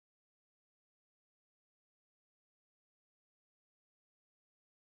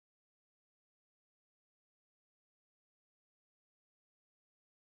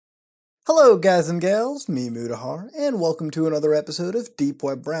Hello guys and gals, me Mudahar, and welcome to another episode of Deep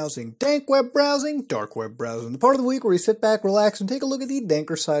Web Browsing, Dank Web Browsing, Dark Web Browsing, the part of the week where we sit back, relax, and take a look at the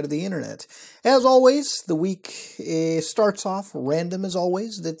danker side of the internet. As always, the week starts off random as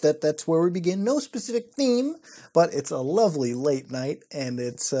always, that's where we begin, no specific theme, but it's a lovely late night, and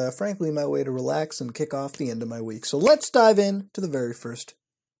it's frankly my way to relax and kick off the end of my week. So let's dive in to the very first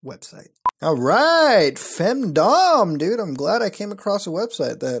website. All right, Femdom, dude. I'm glad I came across a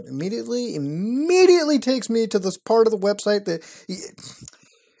website that immediately takes me to this part of the website that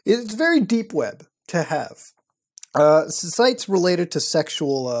it's very deep web to have. Sites related to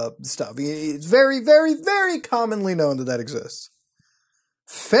sexual stuff. It's very, very, very commonly known that exists.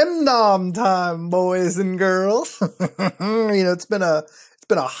 Femdom time, boys and girls. It's been a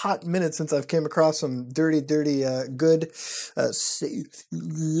hot minute since I've came across some dirty, good,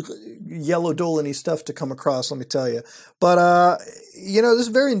 yellow dolany stuff to come across, let me tell you. But, this is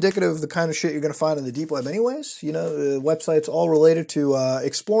very indicative of the kind of shit you're going to find in the deep web anyways. Websites all related to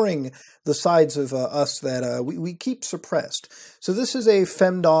exploring the sides of us that we keep suppressed. So this is a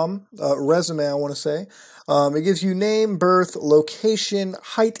Femdom resume, I want to say. It gives you name, birth, location,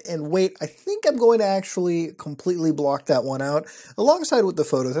 height, and weight. I think I'm going to actually completely block that one out, alongside with the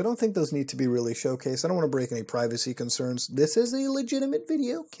photos. I don't think those need to be really showcased. I don't want to break any privacy concerns. This is a legitimate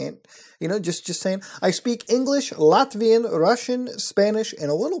video. Just saying. I speak English, Latvian, Russian, Spanish,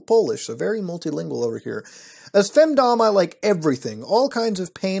 and a little Polish, so very multilingual over here. As Femdom, I like everything. All kinds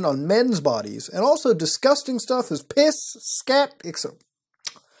of pain on men's bodies, and also disgusting stuff as piss, scat, etc.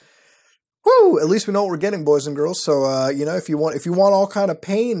 Woo! At least we know what we're getting, boys and girls. So, if you want all kind of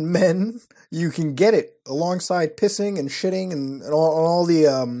pain, men, you can get it alongside pissing and shitting and all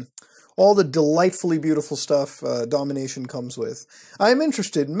the delightfully beautiful stuff domination comes with. I'm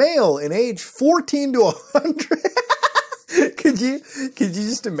interested, male in age 14 to 100. Could you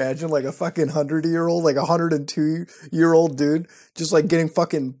just imagine like a fucking 100-year-old, like a 102-year-old dude, just like getting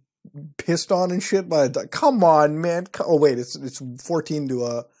fucking pissed on and shit by a dog? Come on, man. Oh wait, it's 14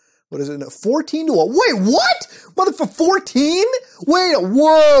 to what is it? 14 to a wait, what? Motherfucker, 14? Wait,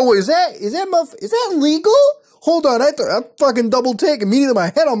 whoa, is that legal? Hold on, I fucking double take immediately in my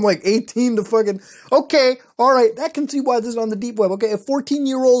head. I'm like 18 to fucking, okay, all right, I can see why this is on the deep web. Okay, a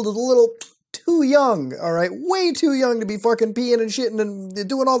 14-year-old is a little too young, all right, way too young to be fucking peeing and shitting and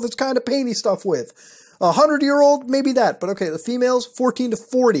doing all this kind of painy stuff with. A 100-year-old, maybe that, but okay, the females, 14 to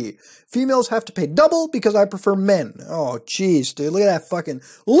 40. Females have to pay double because I prefer men. Oh, jeez, dude,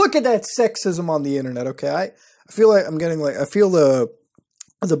 look at that sexism on the internet, okay? I feel like I feel the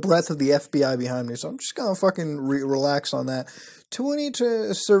breath of the FBI behind me, so I'm just gonna fucking relax on that. 20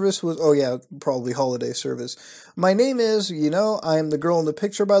 to service was, oh yeah, probably holiday service. My name is, I am the girl in the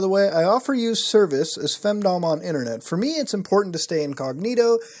picture, by the way. I offer you service as Femdom on internet. For me, it's important to stay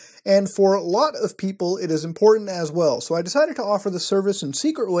incognito, and for a lot of people, it is important as well. So I decided to offer the service in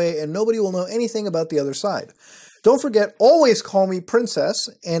secret way, and nobody will know anything about the other side. Don't forget, always call me princess,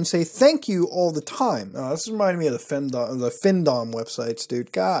 and say thank you all the time. Oh, this reminded me of the Femdom websites,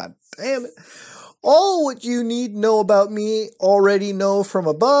 dude. God damn it. All what you need to know about me already know from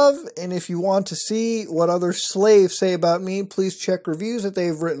above, and if you want to see what other slaves say about me, please check reviews that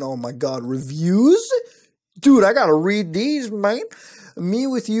they've written. Oh my god, reviews? Dude, I gotta read these, man. Me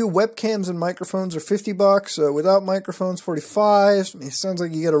with you, webcams and microphones are $50. Without microphones, $45. It sounds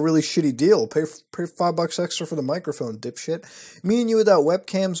like you get a really shitty deal. Pay $5 extra for the microphone, dipshit. Me and you without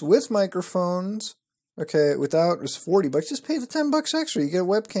webcams, with microphones. Okay, without is $40. Just pay the $10 extra. You get a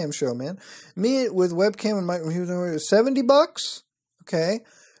webcam show, man. Me with webcam and microphone, $70. Okay.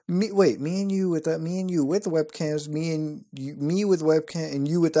 Me and you with the webcams, me with webcam, and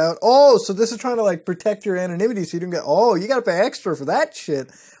you without. Oh, so this is trying to like protect your anonymity, so you don't get. Oh, you gotta pay extra for that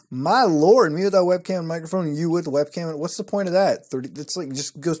shit. My lord, me without webcam and microphone, and you with webcam. What's the point of that? 30. It's like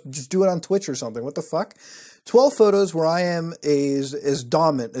just do it on Twitch or something. What the fuck? 12 photos where I am as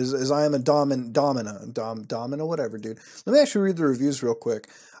dominant as I am a domino, whatever, dude. Let me actually read the reviews real quick.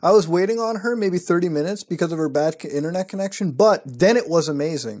 I was waiting on her maybe 30 minutes because of her bad internet connection, but then it was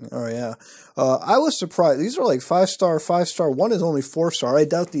amazing. Oh yeah, I was surprised. These are like 5-star. One is only 4-star. I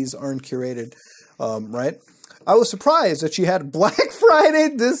doubt these aren't curated, right? I was surprised that she had Black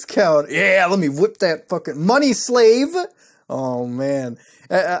Friday discount. Yeah, let me whip that fucking money slave. Oh, man.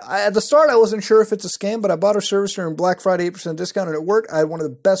 At the start, I wasn't sure if it's a scam, but I bought her service during Black Friday 8% discount, and it worked. I had one of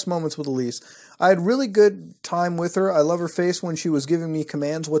the best moments with Elise. I had really good time with her. I love her face when she was giving me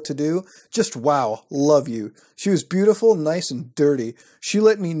commands what to do. Just wow, love you. She was beautiful, nice, and dirty. She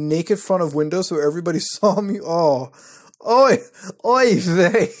let me naked front of windows so everybody saw me. Oh, Oi, oi,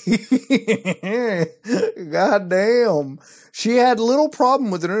 vey. God damn. She had little problem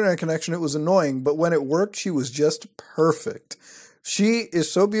with an internet connection. It was annoying, but when it worked, she was just perfect. She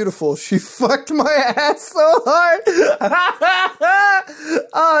is so beautiful. She fucked my ass so hard.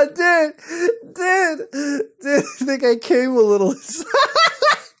 Oh, dude, I think I came a little.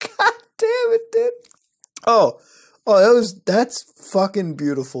 God damn it, dude. That's fucking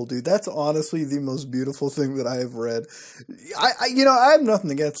beautiful, dude. That's honestly the most beautiful thing that I have read. I have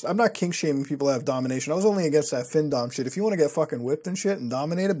nothing against, I'm not kink shaming people that have domination. I was only against that FinDom shit. If you want to get fucking whipped and shit and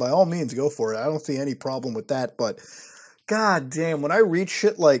dominated, by all means, go for it. I don't see any problem with that, but god damn, when I read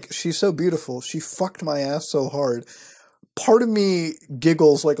shit like, she's so beautiful, she fucked my ass so hard, part of me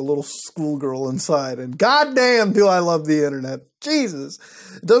giggles like a little schoolgirl inside, and goddamn do I love the internet. Jesus.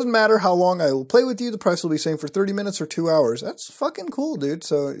 It doesn't matter how long I will play with you, the price will be same for 30 minutes or 2 hours. That's fucking cool, dude.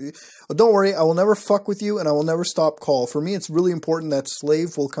 So don't worry, I will never fuck with you, and I will never stop call. For me, it's really important that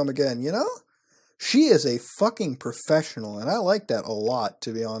slave will come again, you know? She is a fucking professional, and I like that a lot,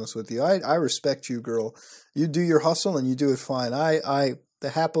 to be honest with you. I respect you, girl. You do your hustle, and you do it fine. I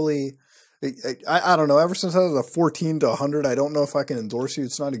don't know, ever since I was a 14 to 100, I don't know if I can endorse you.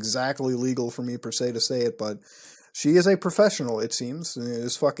 It's not exactly legal for me, per se, to say it, but she is a professional, it seems.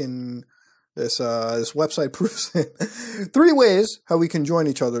 This website proves it. 3 ways how we can join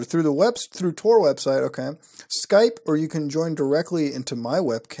each other. Through Tor website, okay. Skype, or you can join directly into my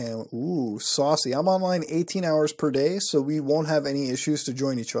webcam. Ooh, saucy. I'm online 18 hours per day, so we won't have any issues to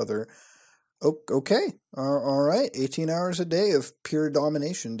join each other. Okay. All right. 18 hours a day of pure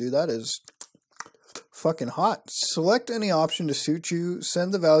domination, dude. That is fucking hot. Select any option to suit you.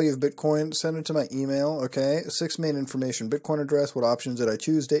 Send the value of Bitcoin. Send it to my email, okay? 6 main information. Bitcoin address. What options did I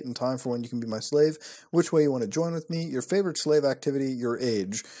choose? Date and time for when you can be my slave. Which way you want to join with me. Your favorite slave activity. Your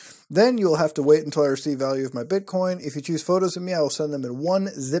age. Then you'll have to wait until I receive value of my Bitcoin. If you choose photos of me, I will send them in one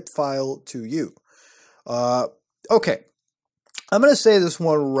zip file to you. Okay. I'm going to say this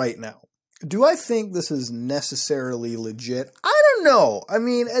one right now. Do I think this is necessarily legit? I don't know. I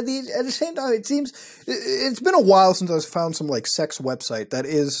mean, at the same time, it seems it's been a while since I've found some like sex website that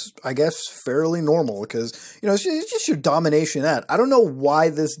is, I guess, fairly normal, because it's just your domination ad. I don't know why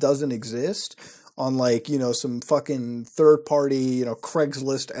this doesn't exist on like some fucking third party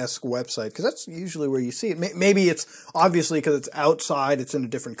Craigslist-esque website, because that's usually where you see it. Maybe it's obviously because it's outside, it's in a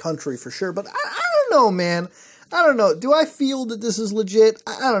different country for sure, but I don't know, man. I don't know. Do I feel that this is legit?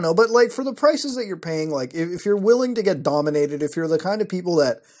 I don't know. But like for the prices that you're paying, like if you're willing to get dominated, if you're the kind of people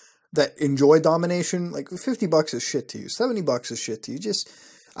that enjoy domination, like $50 is shit to you. $70 is shit to you.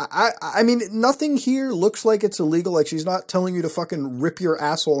 I mean, nothing here looks like it's illegal. Like she's not telling you to fucking rip your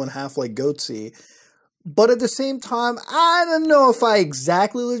asshole in half like Goatsy. But at the same time, I don't know if I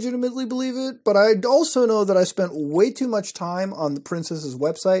exactly legitimately believe it, but I also know that I spent way too much time on the princess's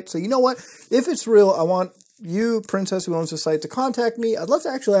website. So you know what? If it's real, I want you, princess who owns the site, to contact me. I'd love to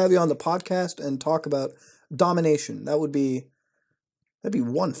actually have you on the podcast and talk about domination. That'd be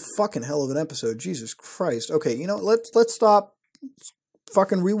one fucking hell of an episode. Jesus Christ. Okay, let's stop.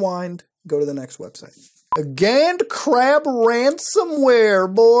 Fucking rewind. Go to the next website. Gand Crab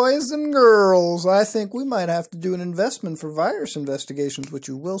ransomware, boys and girls. I think we might have to do an investment for virus investigations, which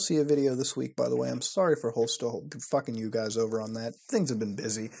you will see a video this week, by the way. I'm sorry for fucking you guys over on that. Things have been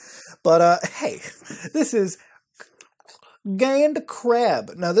busy. But, hey, this is Gand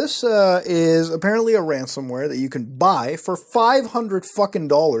Crab. Now, this is apparently a ransomware that you can buy for $500 fucking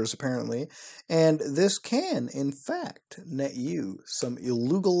dollars, apparently. And this can, in fact, net you some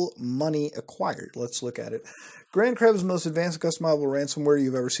illegal money acquired. Let's look at it. Grand Crab is the most advanced customizable ransomware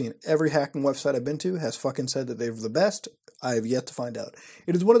you've ever seen. Every hacking website I've been to has fucking said that they're the best. I have yet to find out.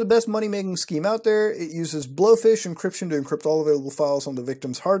 It is one of the best money-making scheme out there. It uses blowfish encryption to encrypt all available files on the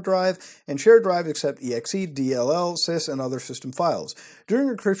victim's hard drive and shared drives except exe, DLL, sys, and other system files. During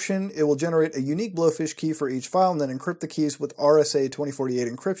encryption, it will generate a unique blowfish key for each file and then encrypt the keys with RSA 2048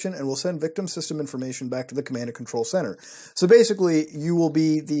 encryption and will send victim system information back to the command and control center. So basically, you will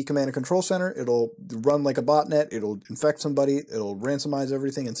be the command and control center. It'll run like a botnet. It'll infect somebody. It'll ransomize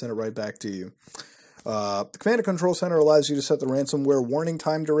everything and send it right back to you. The Command and Control Center allows you to set the ransomware warning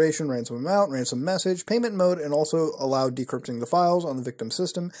time duration, ransom amount, ransom message, payment mode, and also allow decrypting the files on the victim's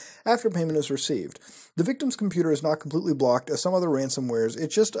system after payment is received. The victim's computer is not completely blocked as some other ransomwares.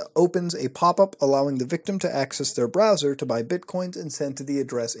 It just opens a pop-up allowing the victim to access their browser to buy bitcoins and send to the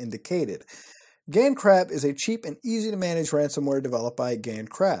address indicated. GandCrab is a cheap and easy-to-manage ransomware developed by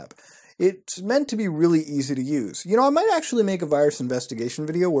GandCrab. It's meant to be really easy to use. You know, I might actually make a virus investigation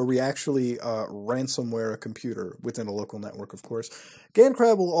video where we actually ransomware a computer within a local network, of course.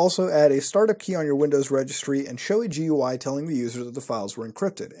 GandCrab will also add a startup key on your Windows registry and show a GUI telling the user that the files were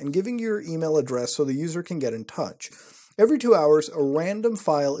encrypted and giving your email address so the user can get in touch. Every 2 hours, a random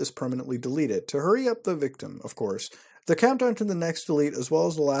file is permanently deleted. To hurry up the victim, of course, the countdown to the next delete, as well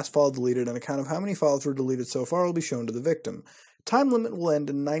as the last file deleted and a count of how many files were deleted so far, will be shown to the victim. Time limit will end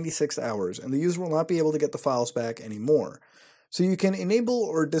in 96 hours, and the user will not be able to get the files back anymore. So you can enable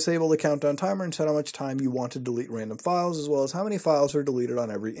or disable the countdown timer and set how much time you want to delete random files, as well as how many files are deleted on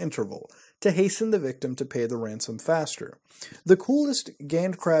every interval, to hasten the victim to pay the ransom faster. The coolest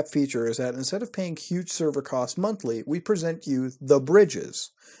GandCrab feature is that instead of paying huge server costs monthly, we present you the bridges.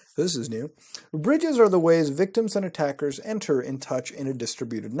 This is new. Bridges are the ways victims and attackers enter in touch in a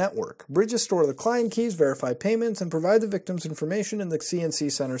distributed network. Bridges store the client keys, verify payments, and provide the victim's information in the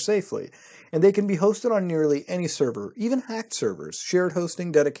CNC center safely. And they can be hosted on nearly any server, even hacked servers, shared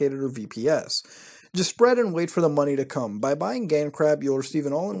hosting, dedicated, or VPS. Just spread and wait for the money to come. By buying GandCrab, you'll receive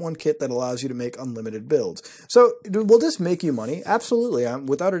an all-in-one kit that allows you to make unlimited builds. So, will this make you money? Absolutely.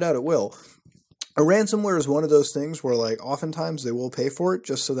 Without a doubt it will. A ransomware is one of those things where, like, oftentimes they will pay for it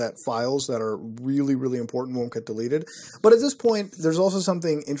just so that files that are really, really important won't get deleted. But at this point, there's also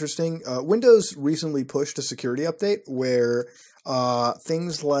something interesting. Windows recently pushed a security update where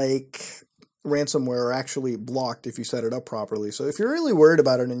things like ransomware are actually blocked if you set it up properly. So if you're really worried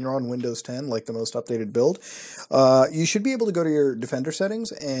about it and you're on Windows 10, like the most updated build, you should be able to go to your Defender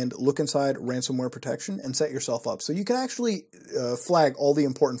settings and look inside ransomware protection and set yourself up. So you can actually flag all the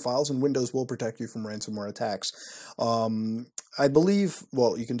important files, and Windows will protect you from ransomware attacks. I believe,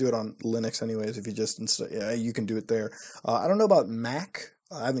 well, you can do it on Linux anyways if you just you can do it there. I don't know about Mac.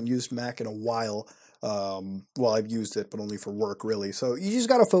 I haven't used Mac in a while. Well, I've used it, but only for work, really. So you just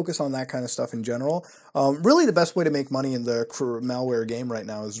got to focus on that kind of stuff in general. Really, the best way to make money in the malware game right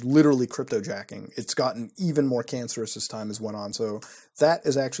now is literally cryptojacking. It's gotten even more cancerous as time has went on. So that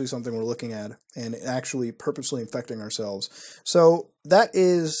is actually something we're looking at and actually purposely infecting ourselves. So that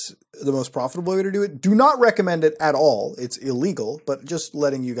is the most profitable way to do it. Do not recommend it at all. It's illegal, but just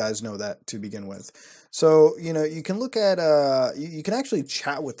letting you guys know that to begin with. So, you know, you can look at, you can actually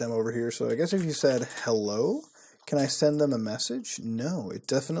chat with them over here. So I guess if you said, hello, can I send them a message? No, it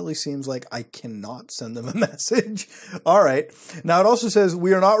definitely seems like I cannot send them a message. All right. Now it also says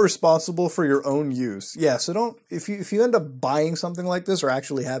we are not responsible for your own use. Yeah, so don't, if you end up buying something like this or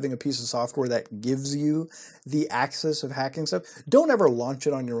actually having a piece of software that gives you the access of hacking stuff, don't ever launch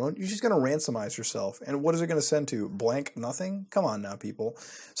it on your own. You're just going to ransomize yourself. And what is it going to send to? Blank nothing? Come on now, people.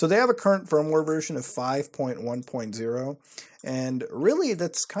 So they have a current firmware version of 5.1.0. And really,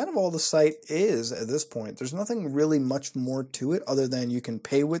 that's kind of all the site is at this point. There's nothing really much more to it other than you can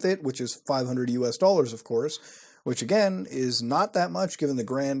pay with it, which is $500 US, of course, which again is not that much given the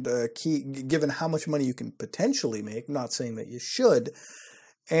grand given how much money you can potentially make. Not saying that you should.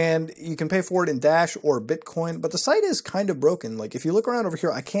 And you can pay for it in Dash or Bitcoin, but the site is kind of broken. Like if you look around over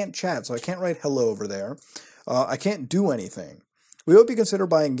here, I can't chat, so I can't write hello over there. I can't do anything. We hope you consider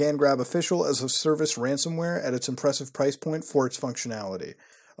buying GandCrab Official as a service ransomware at its impressive price point for its functionality.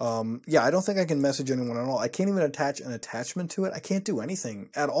 Yeah, I don't think I can message anyone at all. I can't even attach an attachment to it. I can't do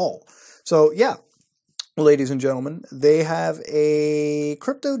anything at all. So yeah, ladies and gentlemen, they have a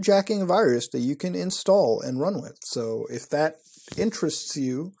cryptojacking virus that you can install and run with. So if that interests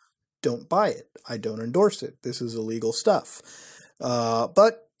you, don't buy it. I don't endorse it. This is illegal stuff.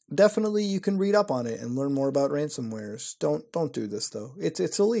 But definitely you can read up on it and learn more about ransomwares. Don't do this though.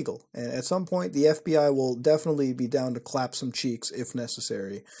 It's illegal. And at some point the FBI will definitely be down to clap some cheeks if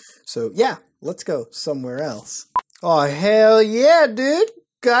necessary. So yeah, let's go somewhere else. Oh hell yeah, dude.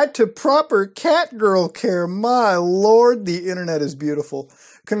 Guide to proper cat girl care. My lord, the internet is beautiful.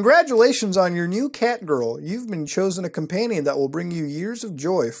 Congratulations on your new cat girl. You've been chosen a companion that will bring you years of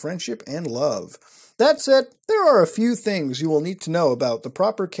joy, friendship, and love. That said, there are a few things you will need to know about the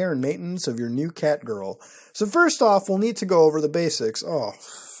proper care and maintenance of your new cat girl. So first off, we'll need to go over the basics. Oh,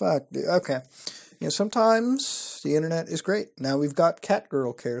 fuck. Okay. You know, sometimes the internet is great. Now we've got cat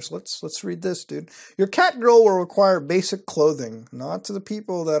girl care, so let's read this, dude. Your cat girl will require basic clothing. Not to the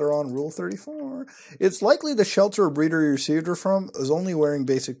people that are on Rule 34. It's likely the shelter or breeder you received her from is only wearing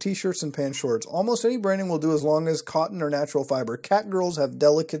basic t-shirts and pant shorts. Almost any branding will do as long as cotton or natural fiber. Cat girls have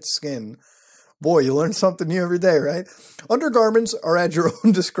delicate skin. Boy, you learn something new every day, right? Undergarments are at your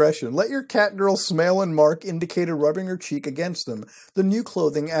own discretion. Let your cat girl smell and mark indicated rubbing her cheek against them. The new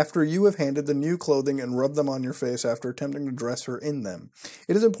clothing after you have handed the new clothing and rub them on your face after attempting to dress her in them.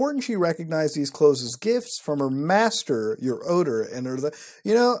 It is important she recognize these clothes as gifts from her master, your odor, and are the.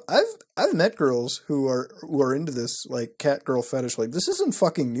 You know, I've met girls who are into this like cat girl fetish. Like this isn't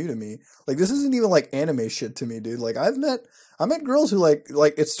fucking new to me. Like this isn't even like anime shit to me, dude. Like I met girls who like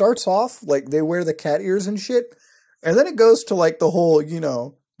it starts off like they wear the cat ears and shit, and then it goes to like the whole, you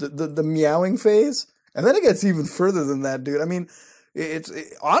know, the meowing phase, and then it gets even further than that, dude. I mean,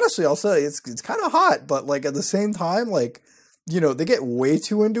 honestly, I'll say it's kind of hot, but like at the same time, like, you know, they get way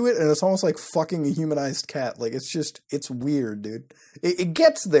too into it, and it's almost like fucking a humanized cat. Like it's weird, dude. It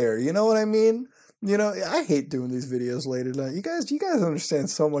gets there, you know what I mean? You know, I hate doing these videos late at night. You guys understand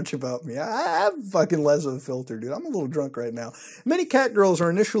so much about me. I have fucking less of a filter, dude. I'm a little drunk right now. Many cat girls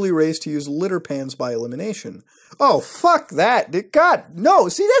are initially raised to use litter pans by elimination. Oh, fuck that, dude. God, no.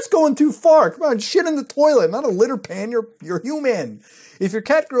 See, that's going too far. Come on, shit in the toilet, not a litter pan. You're human. If your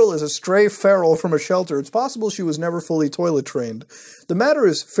cat girl is a stray feral from a shelter, it's possible she was never fully toilet trained. The matter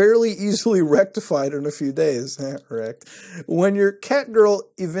is fairly easily rectified in a few days. Correct. When your cat girl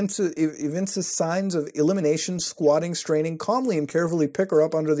evinces signs of elimination, squatting, straining, calmly and carefully pick her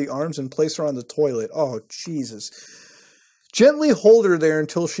up under the arms and place her on the toilet. Oh, Jesus. Gently hold her there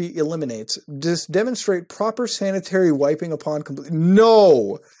until she eliminates. Just demonstrate proper sanitary wiping upon complete.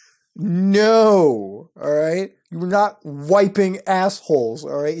 No! No! Alright? You're not wiping assholes,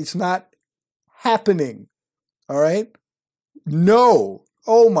 alright? It's not happening. Alright? No!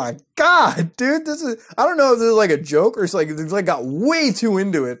 Oh my god, dude, this is, I don't know if this is like a joke or it's like, got way too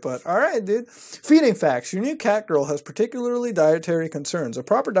into it, but alright, dude. Feeding facts. Your new cat girl has particularly dietary concerns. A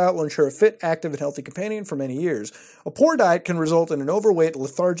proper diet will ensure a fit, active, and healthy companion for many years. A poor diet can result in an overweight,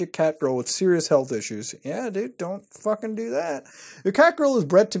 lethargic cat girl with serious health issues. Yeah, dude, don't fucking do that. Your cat girl is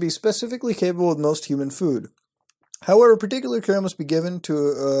bred to be specifically capable of most human food. However, particular care must be given to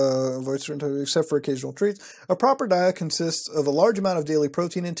avoid certain, except for occasional treats. A proper diet consists of a large amount of daily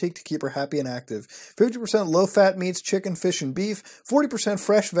protein intake to keep her happy and active. 50% low-fat meats, chicken, fish, and beef. 40%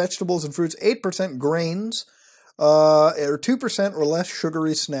 fresh vegetables and fruits. 8% grains. Or 2% or less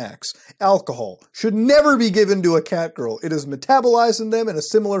sugary snacks. Alcohol should never be given to a cat girl. It is metabolized in them in a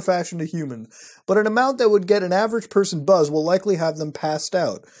similar fashion to humans, but an amount that would get an average person buzzed will likely have them passed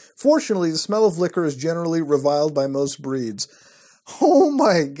out. Fortunately, the smell of liquor is generally reviled by most breeds. Oh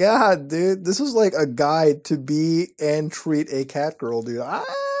my god, dude. This is like a guide to be and treat a cat girl, dude.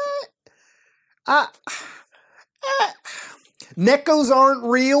 Neckos aren't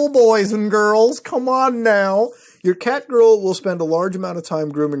real, boys and girls. Come on now. Your cat girl will spend a large amount of time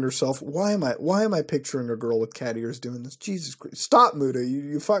grooming herself. Why am I picturing a girl with cat ears doing this? Jesus Christ. Stop, Muda.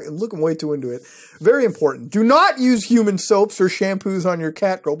 You fucking looking way too into it. Very important. Do not use human soaps or shampoos on your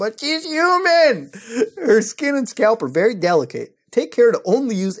cat girl, but she's human. Her skin and scalp are very delicate. Take care to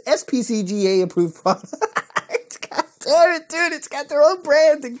only use SPCGA approved products. Damn it, dude, it's got their own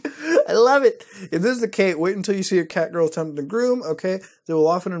branding. I love it. If this is the case, wait until you see your cat girl attempting to groom, okay? They will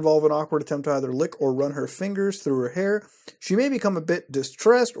often involve an awkward attempt to either lick or run her fingers through her hair. She may become a bit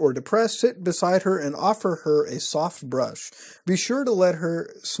distressed or depressed. Sit beside her and offer her a soft brush. Be sure to let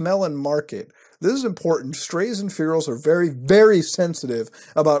her smell and mark it. This is important. Strays and ferals are very, very sensitive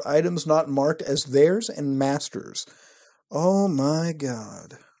about items not marked as theirs and masters. Oh my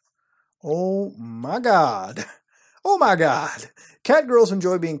god. Oh my god. Oh my god! Cat girls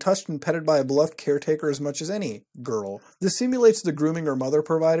enjoy being touched and petted by a beloved caretaker as much as any girl. This simulates the grooming her mother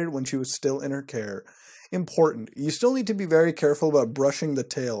provided when she was still in her care. Important. You still need to be very careful about brushing the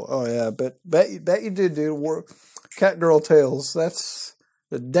tail. Oh yeah, bet you did, dude. Cat girl tails. That's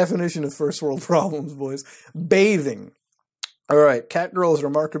the definition of first world problems, boys. Bathing. Alright, cat girl is a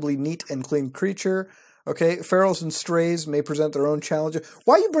remarkably neat and clean creature. Okay, ferals and strays may present their own challenges.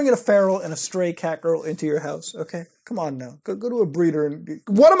 Why are you bringing a feral and a stray cat girl into your house? Okay, come on now. Go to a breeder and...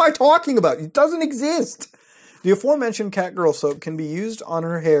 What am I talking about? It doesn't exist. The aforementioned cat girl soap can be used on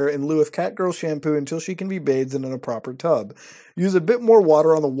her hair in lieu of cat girl shampoo until she can be bathed in a proper tub. Use a bit more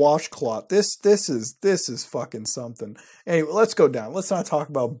water on the washcloth. This is fucking something. Anyway, let's go down. Let's not talk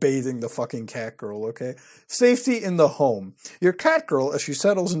about bathing the fucking cat girl, okay? Safety in the home. Your cat girl, as she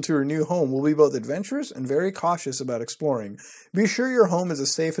settles into her new home, will be both adventurous and very cautious about exploring. Be sure your home is a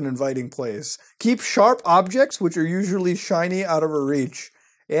safe and inviting place. Keep sharp objects, which are usually shiny, out of her reach.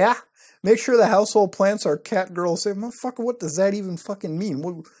 Yeah? Make sure the household plants are cat girl safe. Motherfucker, what does that even fucking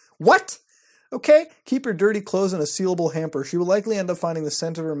mean? What? Okay, keep your dirty clothes in a sealable hamper. She will likely end up finding the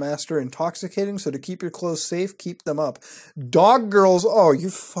scent of her master intoxicating, so to keep your clothes safe, keep them up. Dog girls? Oh,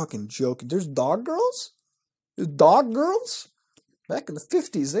 you're fucking joking. There's dog girls? There's dog girls? Back in the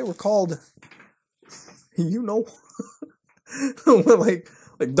 50s, they were called, you know, like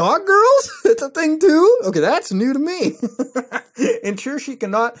dog girls? It's a thing too? Okay, that's new to me. Ensure she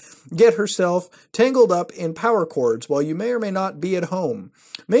cannot get herself tangled up in power cords while you may or may not be at home.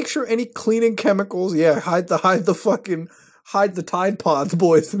 Make sure any cleaning chemicals, hide the Tide Pods,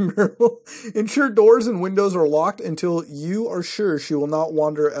 boys and girls. Ensure doors and windows are locked until you are sure she will not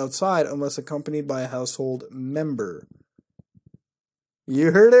wander outside unless accompanied by a household member.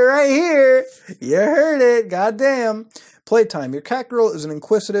 You heard it right here. You heard it. Goddamn. Playtime. Your cat girl is an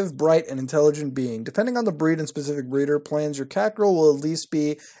inquisitive, bright, and intelligent being. Depending on the breed and specific breeder plans, your cat girl will at least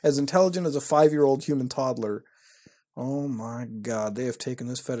be as intelligent as a 5-year-old human toddler. Oh my god, they have taken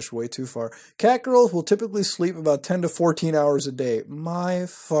this fetish way too far. Cat girls will typically sleep about 10 to 14 hours a day. My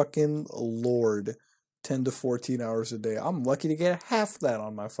fucking lord. 10 to 14 hours a day. I'm lucky to get half that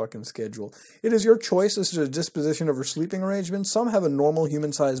on my fucking schedule. It is your choice as to the disposition of her sleeping arrangements. Some have a normal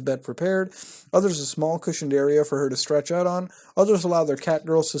human-sized bed prepared. Others a small cushioned area for her to stretch out on. Others allow their cat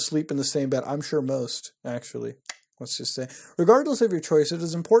girls to sleep in the same bed. I'm sure most, actually. Let's just say. Regardless of your choice, it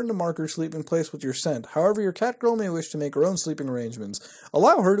is important to mark your sleeping place with your scent. However, your cat girl may wish to make her own sleeping arrangements.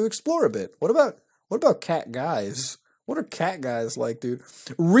 Allow her to explore a bit. What about cat guys? What are cat guys like, dude?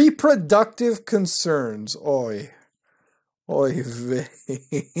 Reproductive concerns. Oy. Oy vey.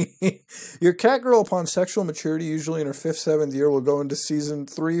 Your cat girl, upon sexual maturity, usually in her 5th, 7th year, will go into season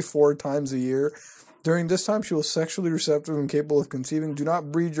 3-4 times a year. During this time, she will sexually receptive and capable of conceiving. Do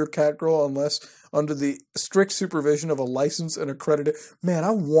not breed your cat girl unless under the strict supervision of a licensed and accredited... Man,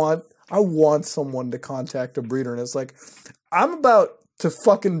 I want someone to contact a breeder, and it's like, I'm about to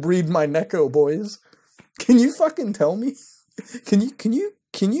fucking breed my Neko, boys. Can you fucking tell me? Can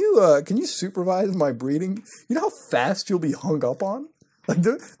you supervise my breeding? You know how fast you'll be hung up on? Like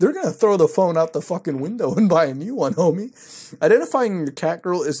they're gonna throw the phone out the fucking window and buy a new one, homie. Identifying your cat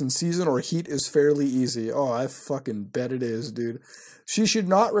girl is in season or heat is fairly easy. Oh, I fucking bet it is, dude. She should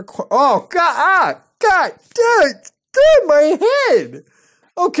not require. Oh god, dude, my head.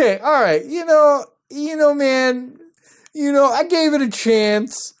 Okay, all right. You know, man. You know, I gave it a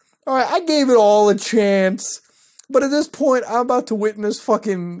chance. All right, I gave it all a chance, but at this point, I'm about to witness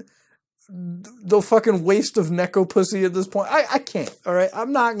the fucking waste of Neko pussy at this point. I can't, all right?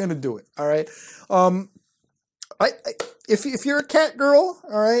 I'm not going to do it, all right? If you're a cat girl,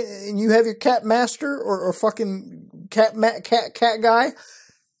 all right, and you have your cat master or fucking cat guy,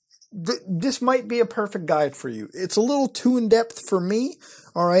 this might be a perfect guide for you. It's a little too in-depth for me,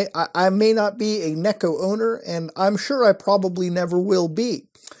 all right? I may not be a Neko owner, and I'm sure I probably never will be.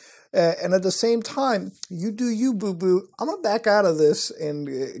 And at the same time, you do you, boo-boo. I'm going to back out of this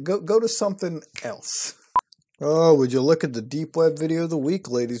and go to something else. Oh, would you look at the deep web video of the week,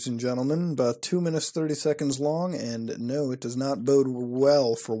 ladies and gentlemen. About 2 minutes, 30 seconds long, and no, it does not bode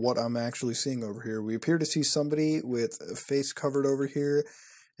well for what I'm actually seeing over here. We appear to see somebody with a face covered over here,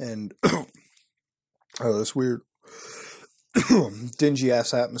 and oh, that's weird. Dingy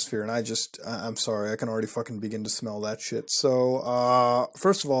ass atmosphere, and I'm sorry, I can already fucking begin to smell that shit. So,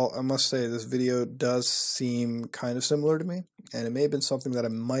 first of all, I must say this video does seem kind of similar to me, and it may have been something that I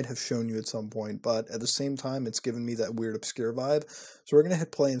might have shown you at some point, but at the same time, it's given me that weird obscure vibe. So we're gonna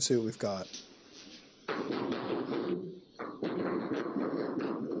hit play and see what we've got.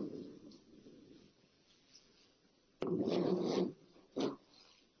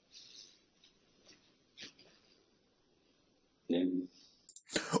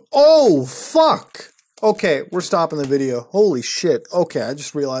 Oh, fuck! Okay, we're stopping the video. Holy shit. Okay, I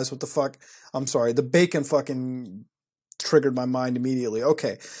just realized what the fuck. I'm sorry, the bacon fucking triggered my mind immediately.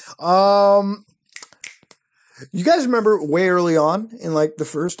 Okay. You guys remember way early on in like the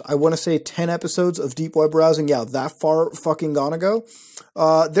first, I want to say 10 episodes of Deep Web Browsing? Yeah, that far fucking gone ago.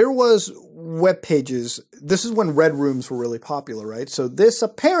 There was web pages. This is when Red Rooms were really popular, right? So this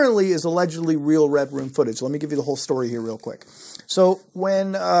apparently is allegedly real Red Room footage. Let me give you the whole story here real quick. So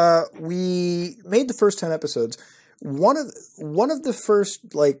when we made the first 10 episodes, one of the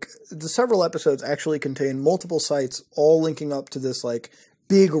first, like, the several episodes actually contained multiple sites all linking up to this, like,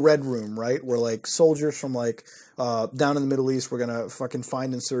 big red room, right? Where, like, soldiers from, like, down in the Middle East were gonna fucking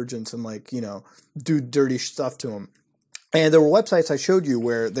find insurgents and, like, you know, do dirty stuff to them. And there were websites I showed you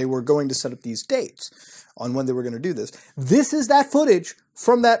where they were going to set up these dates on when they were going to do this. This is that footage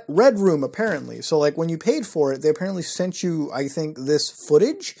from that red room, apparently. So, like, when you paid for it, they apparently sent you, I think, this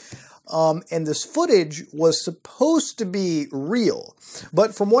footage. And this footage was supposed to be real.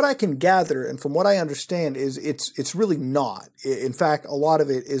 But from what I can gather and from what I understand is it's really not. In fact, a lot of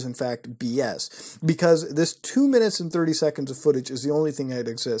it is in fact BS, because this 2 minutes and 30 seconds of footage is the only thing that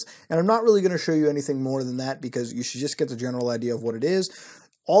exists. And I'm not really going to show you anything more than that, because you should just get the general idea of what it is.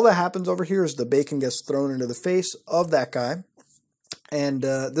 All that happens over here is the bacon gets thrown into the face of that guy. And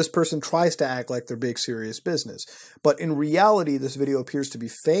this person tries to act like they're big serious business. But in reality, this video appears to be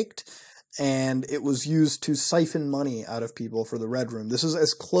faked, and it was used to siphon money out of people for the Red Room. This is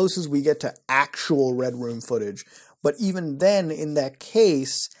as close as we get to actual Red Room footage. But even then, in that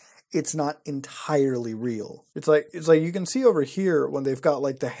case, it's not entirely real. It's like you can see over here when they've got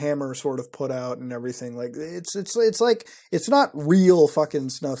like the hammer sort of put out and everything. Like it's like it's not real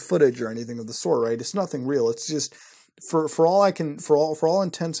fucking snuff footage or anything of the sort, right? It's nothing real. It's just for all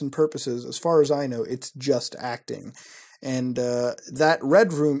intents and purposes, as far as I know, it's just acting. And that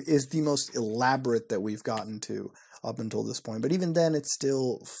Red Room is the most elaborate that we've gotten to up until this point. But even then, it's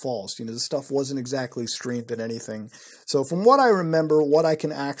still false. You know, the stuff wasn't exactly streamed in anything. So from what I remember, what I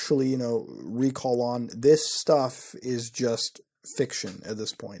can actually, you know, recall on, this stuff is just fiction at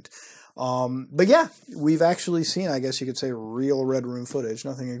this point. But yeah, we've actually seen, I guess you could say, real Red Room footage.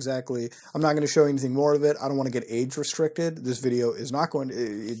 Nothing exactly, I'm not going to show you anything more of it. I don't want to get age restricted. This video is not going to,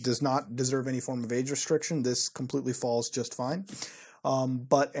 it does not deserve any form of age restriction. This completely falls just fine.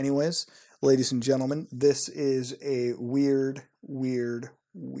 But anyways, ladies and gentlemen, this is a weird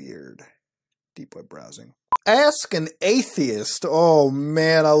deep web browsing. Ask an atheist. Oh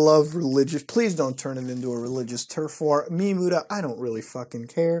man, I love religious. Please don't turn it into a religious turf war. Me, Muda, I don't really fucking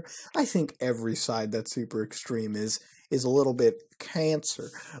care. I think every side that's super extreme is a little bit cancer.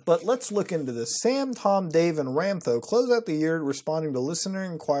 But let's look into this. Sam, Tom, Dave, and Ramtho close out the year responding to listener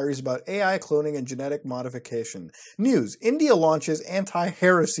inquiries about AI cloning and genetic modification. News: India launches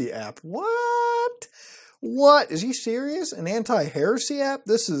anti-heresy app. What? What? Is he serious? An anti-heresy app?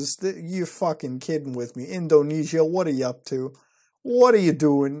 You fucking kidding with me. Indonesia, what are you up to? What are you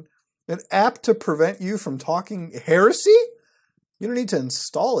doing? An app to prevent you from talking heresy? You don't need to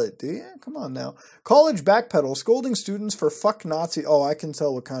install it, do you? Come on now. College backpedal, scolding students for fuck Nazi. Oh, I can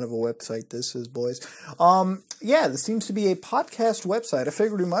tell what kind of a website this is, boys. Yeah, this seems to be a podcast website. I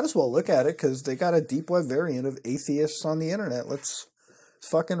figured we might as well look at it because they got a deep web variant of atheists on the internet. Let's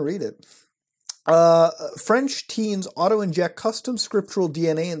fucking read it. French teens auto-inject custom scriptural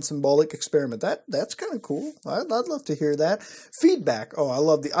DNA in symbolic experiment. That's kind of cool. I'd love to hear that. Feedback. Oh, I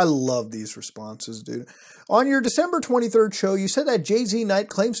love these responses, dude. On your December 23rd show, you said that Jay-Z Knight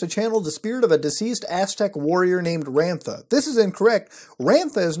claims to channel the spirit of a deceased Aztec warrior named Ramtha. This is incorrect.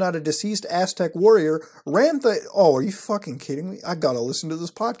 Ramtha is not a deceased Aztec warrior. Ramtha... Oh, are you fucking kidding me? I gotta listen to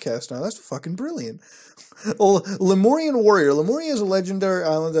this podcast now. That's fucking brilliant. Lemurian warrior. Lemuria is a legendary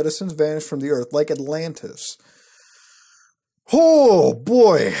island that has since vanished from the earth, like Atlantis. Oh,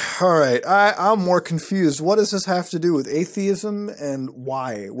 boy. All right. I'm more confused. What does this have to do with atheism and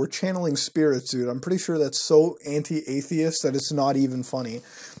why? We're channeling spirits, dude. I'm pretty sure that's so anti-atheist that it's not even funny.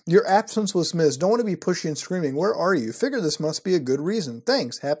 Your absence was missed. Don't want to be pushy and screaming. Where are you? Figure this must be a good reason.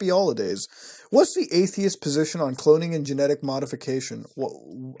 Thanks. Happy holidays. What's the atheist position on cloning and genetic modification?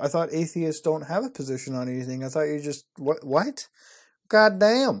 Well, I thought atheists don't have a position on anything. I thought you just... What? God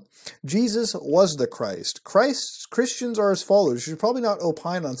damn. Jesus was the Christ. Christians are his followers. You should probably not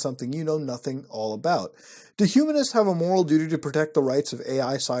opine on something you know nothing all about. Do humanists have a moral duty to protect the rights of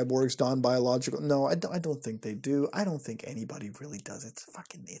AI, cyborgs, non-biological? No, I don't think they do. I don't think anybody really does. It's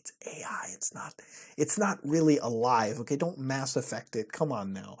AI. It's not really alive. Okay, don't Mass Effect it. Come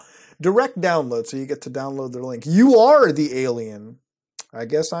on now. Direct download, so you get to download their link. You are the alien. I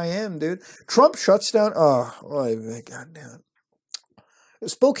guess I am, dude. Trump shuts down... Oh, God damn it.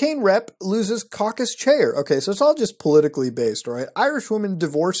 Spokane rep loses caucus chair. Okay, so it's all just politically based, all right? Irish woman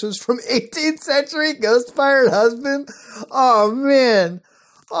divorces from 18th century ghost-fired husband. Oh, man.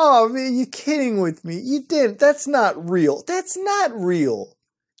 Oh, man, you kidding with me? You didn't. That's not real. That's not real.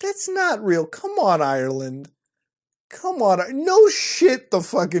 That's not real. Come on, Ireland. Come on. No shit, the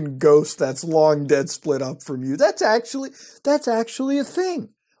fucking ghost that's long dead split up from you. That's actually a thing.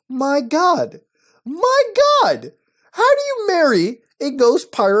 My God. My God. How do you marry a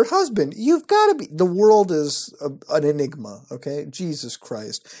ghost pirate husband? You've got to be... The world is an enigma, okay? Jesus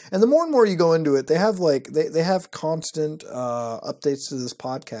Christ. And the more and more you go into it, they have they have constant updates to this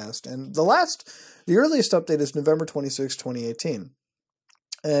podcast. And the earliest update is November 26, 2018.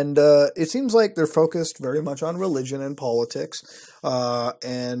 And it seems like they're focused very much on religion and politics.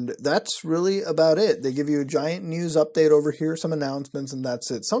 And that's really about it. They give you a giant news update over here, some announcements, and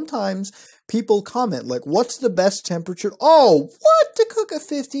that's it. Sometimes people comment, like, what's the best temperature? Oh, what? To cook a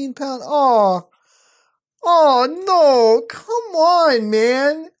 15-pound? Oh, no. Come on,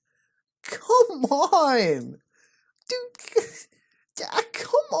 man. Come on. Dude,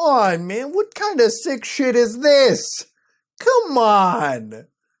 come on, man. What kind of sick shit is this? Come on.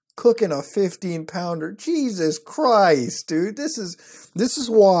 Cooking a 15-pounder. Jesus Christ, dude. This is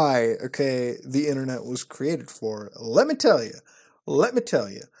why, okay, the internet was created for. Let me tell you.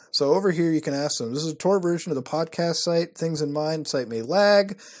 So over here you can ask them. This is a Tor version of the podcast site. Things in mind. Site may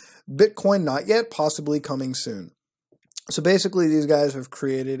lag. Bitcoin not yet. Possibly coming soon. So basically these guys have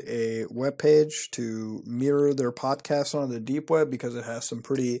created a web page to mirror their podcast on the deep web because it has some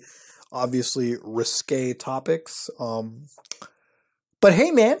pretty obviously risque topics. But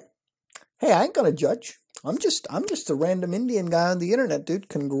hey, man. Hey, I ain't gonna judge. I'm just a random Indian guy on the internet, dude.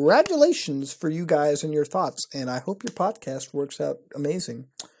 Congratulations for you guys and your thoughts, and I hope your podcast works out amazing.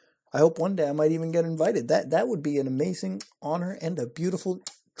 I hope one day I might even get invited. That would be an amazing honor and a beautiful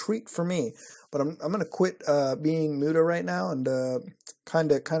treat for me. But I'm gonna quit being Muda right now and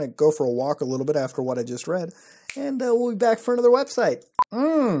kind of go for a walk a little bit after what I just read, and we'll be back for another website.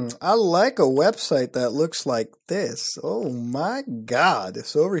 I like a website that looks like this. Oh my God.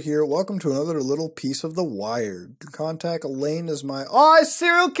 So over here, welcome to another little piece of the Wired. Contact Elaine is my... Oh,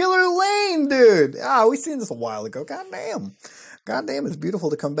 serial killer Elaine, dude. We seen this a while ago. Goddamn, it's beautiful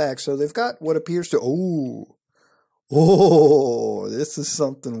to come back. So they've got what appears to... Oh, this is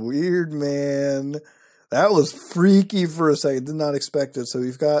something weird, man. That was freaky for a second. Did not expect it. So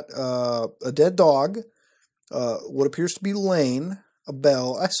we've got a dead dog, what appears to be Lane, a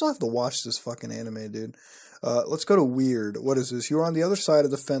bell. I still have to watch this fucking anime, dude. Let's go to weird. What is this? You're on the other side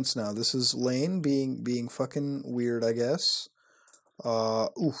of the fence now. This is Lane being fucking weird, I guess.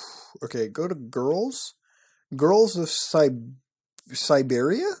 Okay, go to girls. Girls of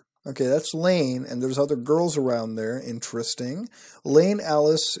Siberia? Okay, that's Lane, and there's other girls around there. Interesting. Lane,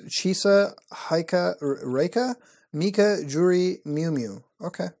 Alice, Chisa, Haika, Reika, Mika, Juri, Mew Mew.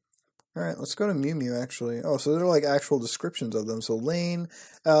 Okay. All right, let's go to Mew Mew, actually. Oh, so they're like actual descriptions of them. So Lane,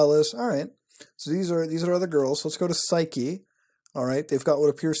 Alice. All right. So these are other girls. So let's go to Psyche. All right. They've got what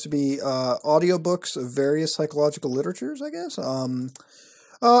appears to be audiobooks of various psychological literatures, I guess.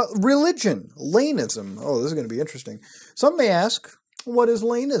 Religion. Laneism. Oh, this is going to be interesting. Some may ask, what is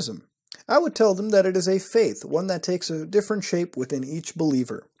Laneism? I would tell them that it is a faith, one that takes a different shape within each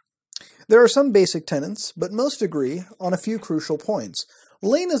believer. There are some basic tenets, but most agree on a few crucial points.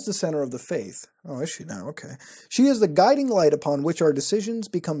 Lane is the center of the faith. Oh, is she now? Okay. She is the guiding light upon which our decisions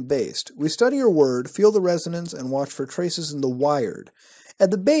become based. We study her word, feel the resonance, and watch for traces in the wired. At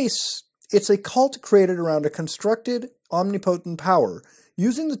the base, it's a cult created around a constructed, omnipotent power,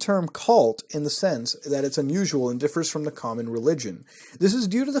 using the term cult in the sense that it's unusual and differs from the common religion. This is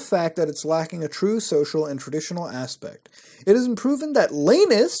due to the fact that it's lacking a true social and traditional aspect. It has been proven that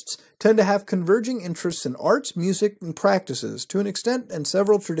Lanists tend to have converging interests in arts, music, and practices, to an extent, and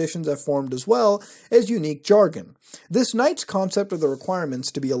several traditions have formed as well as unique jargon. This knight's concept of the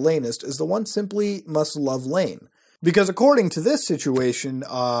requirements to be a Lanist is the one simply must love Lane. Because according to this situation,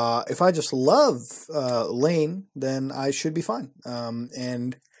 if I just love Lane, then I should be fine.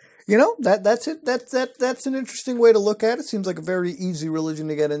 And you know, that's it. That's an interesting way to look at it. Seems like a very easy religion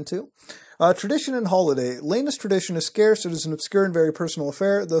to get into. Tradition and holiday. Lanist tradition is scarce. It is an obscure and very personal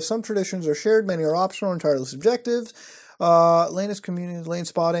affair. Though some traditions are shared, many are optional, entirely subjective. Lanist community, lane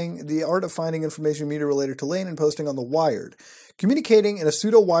spotting, the art of finding information media related to Lane and posting on the Wired. Communicating in a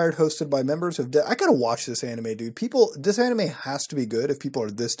pseudo-Wired hosted by members of... I gotta watch this anime, dude. This anime has to be good if people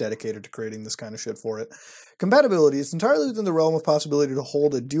are this dedicated to creating this kind of shit for it. Compatibility is entirely within the realm of possibility to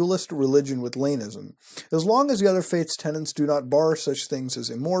hold a dualist religion with Laneism, as long as the other faith's tenets do not bar such things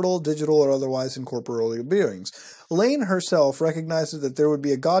as immortal, digital, or otherwise incorporeal beings. Lane herself recognizes that there would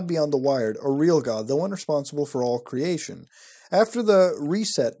be a god beyond the Wired, a real god, the one responsible for all creation. After the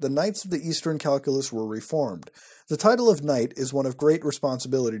reset, the Knights of the Eastern Calculus were reformed. The title of knight is one of great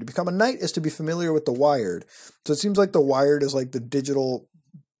responsibility. To become a knight is to be familiar with the Wired. So it seems like the Wired is like the digital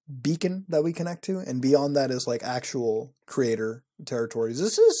beacon that we connect to, and beyond that is like actual creator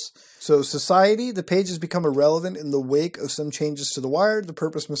territories. So society, the page has become irrelevant in the wake of some changes to the Wired. The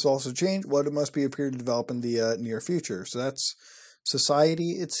purpose must also change. What it must appear to develop in the near future. So that's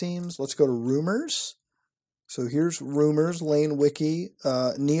society, it seems. Let's go to rumors. So here's rumors, Lane Wiki,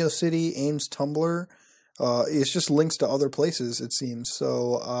 NeoCity, Ames Tumblr. It's just links to other places, it seems.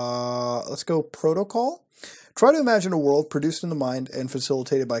 So let's go protocol. Try to imagine a world produced in the mind and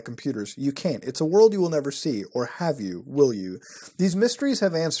facilitated by computers. You can't. It's a world you will never see. Or have you? Will you? These mysteries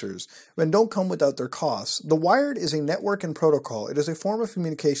have answers and don't come without their costs. The wired is a network and protocol. It is a form of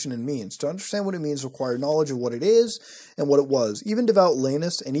communication and means. To understand what it means requires knowledge of what it is and what it was. Even devout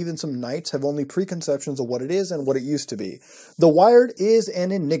Lanists and even some knights have only preconceptions of what it is and what it used to be. The wired is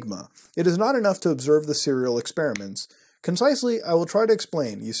an enigma. It is not enough to observe the serial experiments. Concisely, I will try to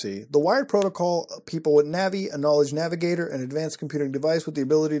explain, you see. The wired protocol, people with Navi, a knowledge navigator, an advanced computing device with the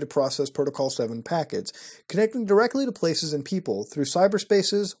ability to process Protocol 7 packets, connecting directly to places and people. Through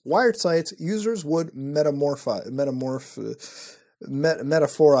cyberspaces, wired sites, users would metaphorize.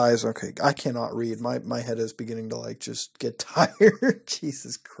 Okay, I cannot read. My head is beginning to, like, just get tired.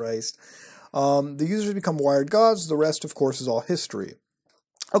 Jesus Christ. The users become wired gods. The rest, of course, is all history.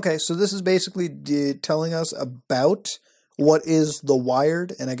 Okay, so this is basically telling us about what is the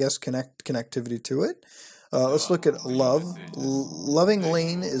wired and I guess connectivity to it. Let's look at love. Loving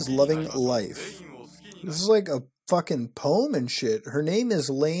Lane is loving life. This is like a fucking poem and shit. Her name is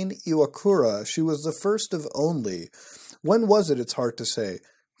Lane Iwakura. She was the first of only. When was it? It's hard to say.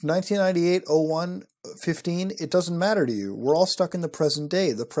 1998, 01, 15, it doesn't matter to you. We're all stuck in the present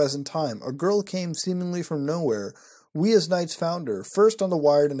day, the present time. A girl came seemingly from nowhere. We as Knights found her, first on the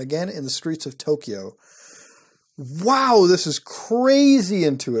wired and again in the streets of Tokyo. Wow, this is crazy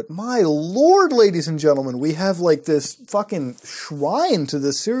into it. My lord, ladies and gentlemen, we have like this fucking shrine to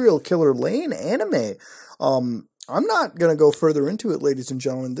the serial killer Lane anime. I'm not going to go further into it, ladies and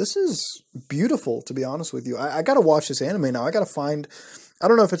gentlemen. This is beautiful, to be honest with you. I got to watch this anime now. I got to find, I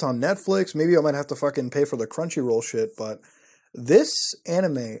don't know if it's on Netflix. Maybe I might have to fucking pay for the Crunchyroll shit, but this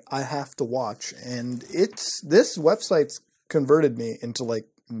anime I have to watch. And this website's converted me into like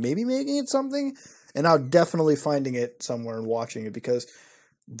maybe making it something. And now definitely finding it somewhere and watching it because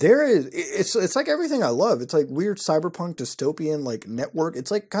it's like everything I love. It's like weird cyberpunk dystopian like network. It's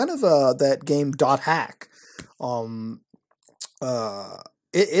like kind of that game .hack.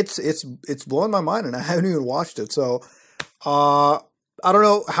 It's blowing my mind and I haven't even watched it. So I don't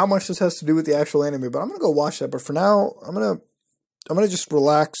know how much this has to do with the actual anime, but I'm gonna go watch that. But for now, I'm gonna just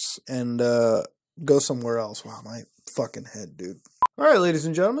relax and go somewhere else. Wow, my fucking head, dude. Alright, ladies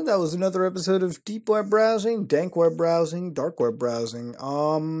and gentlemen, that was another episode of Deep Web Browsing, Dank Web Browsing, Dark Web Browsing.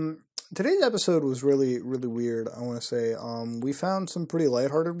 Today's episode was really, really weird, I want to say. We found some pretty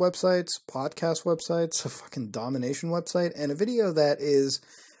lighthearted websites, podcast websites, a fucking domination website, and a video that is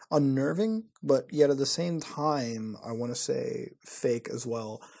unnerving, but yet at the same time, I want to say fake as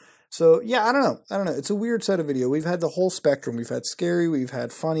well. So, yeah, I don't know. It's a weird set of video. We've had the whole spectrum. We've had scary, we've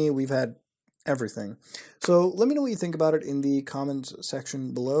had funny, we've had everything. So let me know what you think about it in the comments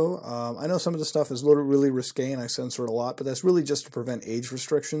section below. I know some of the stuff is really risque and I censor it a lot, but that's really just to prevent age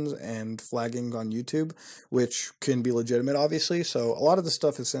restrictions and flagging on YouTube, which can be legitimate, obviously. So a lot of the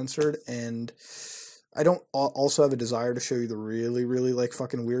stuff is censored, and I don't also have a desire to show you the really like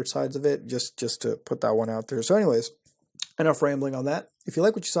fucking weird sides of it, just to put that one out there. So anyways, enough rambling on that. If you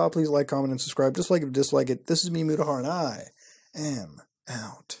like what you saw, please like, comment, and subscribe. Just like it, dislike it. This is me, Mutahar, and I am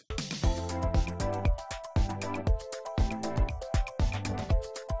out.